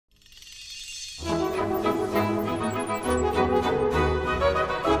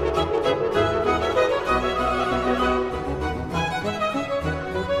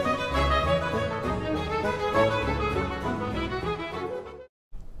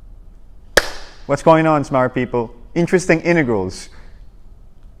What's going on, smart people? Interesting integrals.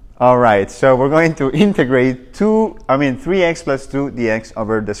 All right, so we're going to integrate 3x plus 2 dx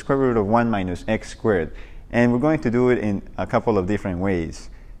over the square root of 1 minus x squared. And we're going to do it in a couple of different ways.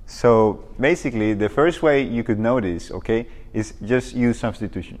 So basically, the first way you could notice, okay, is just use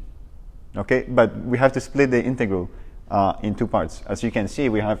substitution. Okay, but we have to split the integral in two parts. As you can see,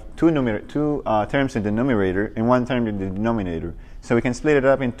 we have two terms in the numerator and one term in the denominator. So we can split it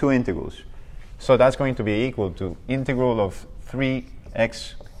up in two integrals. So that's going to be equal to integral of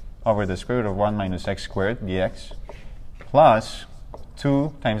 3x over the square root of 1 minus x squared dx plus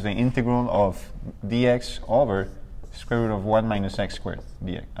 2 times the integral of dx over square root of 1 minus x squared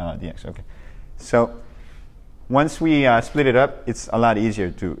dx. Okay. So once we split it up, it's a lot easier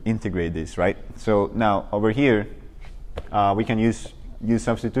to integrate this, right? So now over here, we can use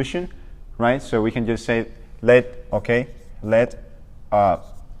substitution, right? So we can just say let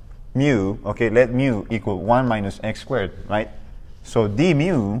mu equal 1 minus x squared, right? So d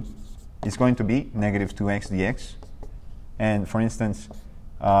mu is going to be negative 2x dx. And for instance,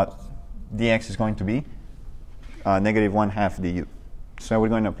 dx is going to be negative 1/2 du. So we're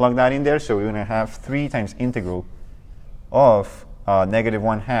going to plug that in there. So we're going to have 3 times integral of negative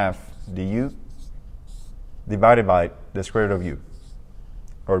 1/2 du divided by the square root of u,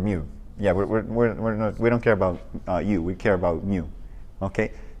 or mu. Yeah, we don't care about u. We care about mu.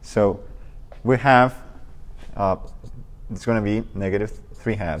 Okay. So we have it's going to be negative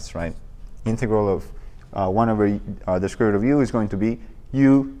 3/2, right? Integral of 1 over the square root of u is going to be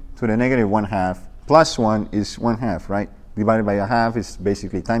u to the negative 1/2 plus 1 is 1/2, right? Divided by 1/2 is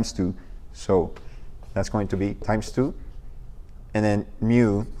basically times 2. So that's going to be times 2. And then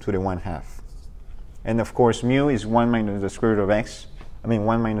mu to the 1/2. And of course, mu is 1 minus the square root of x.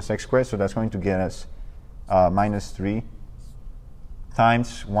 1 minus x squared. So that's going to get us minus 3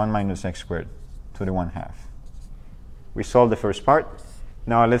 times 1 minus x squared to the 1/2. We solved the first part.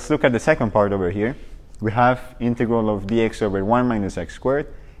 Now let's look at the second part over here. We have integral of dx over 1 minus x squared.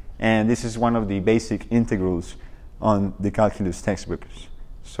 And this is one of the basic integrals on the calculus textbooks.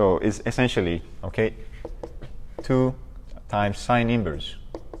 So it's essentially, okay, 2 times sine inverse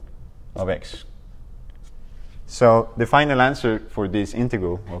of x. So the final answer for this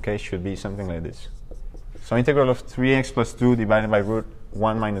integral, okay, should be something like this. So integral of 3x plus 2 divided by root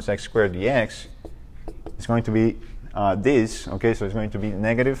 1 minus x squared dx is going to be this, okay, so it's going to be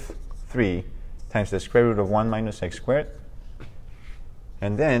negative 3 times the square root of 1 minus x squared,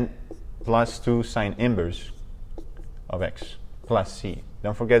 and then plus 2 sine inverse of x plus c.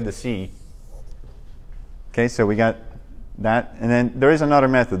 Don't forget the c. Okay, so we got that, and then there is another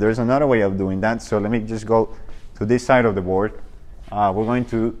method. There is another way of doing that. So let me just go to this side of the board. We're going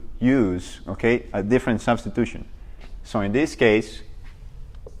to use, okay, a different substitution. So in this case,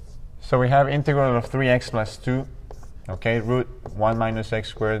 so we have integral of 3x plus 2, okay, root 1 minus x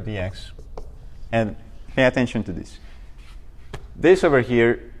squared dx. And pay attention to this. This over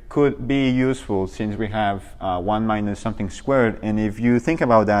here could be useful since we have 1 minus something squared. And if you think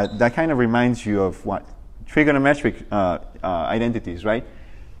about that, that kind of reminds you of what? Trigonometric identities, right?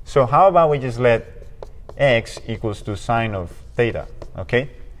 So how about we just let x equals to sine of theta,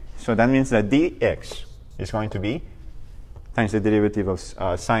 okay? So that means that dx is going to be times the derivative of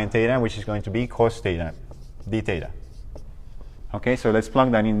sine theta, which is going to be cos theta, d theta. Okay, so let's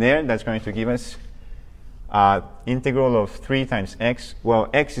plug that in there. That's going to give us integral of 3 times x. Well,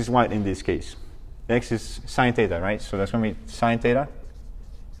 x is what in this case? X is sine theta, right? So that's going to be sine theta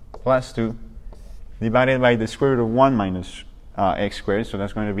plus 2 divided by the square root of 1 minus x squared. So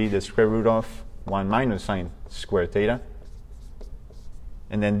that's going to be the square root of 1 minus sine squared theta.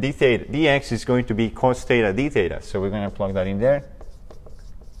 And then d theta, dx is going to be cos theta d theta. So we're going to plug that in there.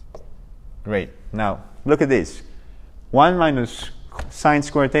 Great. Now, look at this. 1 minus sine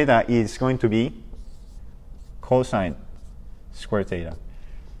squared theta is going to be cosine squared theta.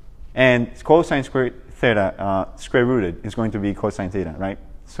 And cosine squared theta square rooted is going to be cosine theta, right?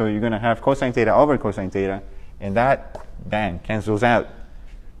 So you're going to have cosine theta over cosine theta, and that, bang, cancels out.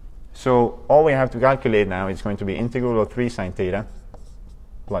 So all we have to calculate now is going to be integral of 3 sine theta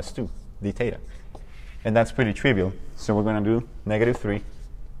plus 2 d theta. And that's pretty trivial. So we're going to do negative 3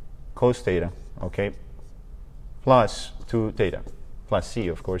 cos theta, okay, plus 2 theta, plus c,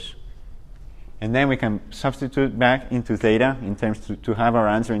 of course. And then we can substitute back into theta in terms to have our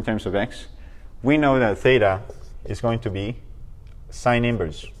answer in terms of x. We know that theta is going to be sine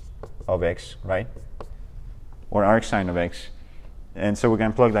inverse of x, right? Or arcsine of x. And so we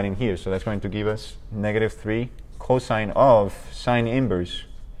can plug that in here. So that's going to give us negative 3 cosine of sine inverse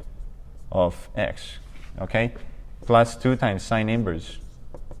of x, okay? Plus 2 times sine inverse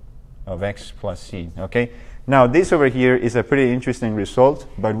of x plus c, okay? Now, this over here is a pretty interesting result,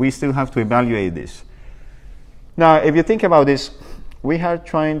 but we still have to evaluate this. Now, if you think about this, we are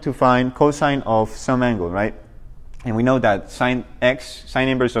trying to find cosine of some angle, right? And we know that sine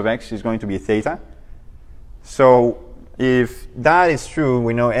inverse of x is going to be theta. So if that is true,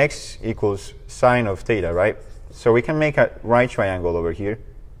 we know x equals sine of theta, right? So we can make a right triangle over here,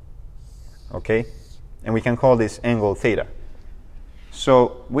 okay? And we can call this angle theta.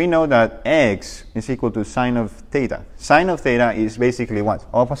 So we know that x is equal to sine of theta. Sine of theta is basically what?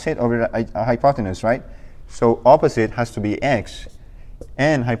 Opposite over a hypotenuse, right? So opposite has to be x,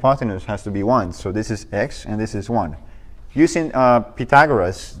 and hypotenuse has to be 1. So this is x, and this is 1. Using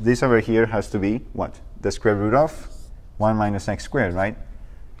Pythagoras, this over here has to be what? The square root of 1 minus x squared, right?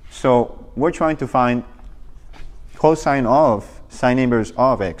 So we're trying to find cosine of sine inverse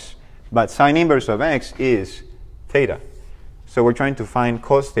of x. But sine inverse of x is theta. So we're trying to find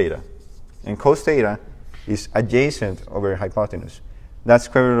cos theta. And cos theta is adjacent over hypotenuse. That's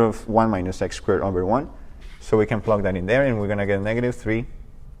square root of 1 minus x squared over 1. So we can plug that in there, and we're going to get negative 3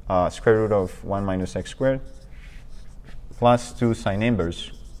 square root of 1 minus x squared plus 2 sine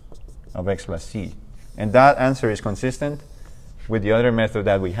inverse of x plus c. And that answer is consistent with the other method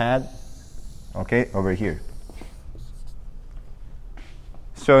that we had, okay, over here.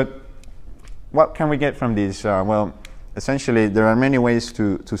 So what can we get from this? Well, essentially, there are many ways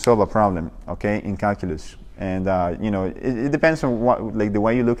to solve a problem, okay, in calculus. And, you know, it depends on what, like, the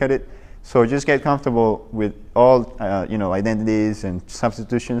way you look at it. So just get comfortable with all, you know, identities and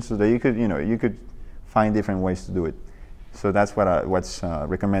substitutions so that you could, you know, you could find different ways to do it. So that's what what's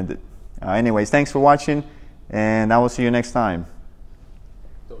recommended. Anyways, thanks for watching, and I will see you next time.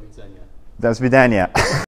 Do widzenia. Do widzenia.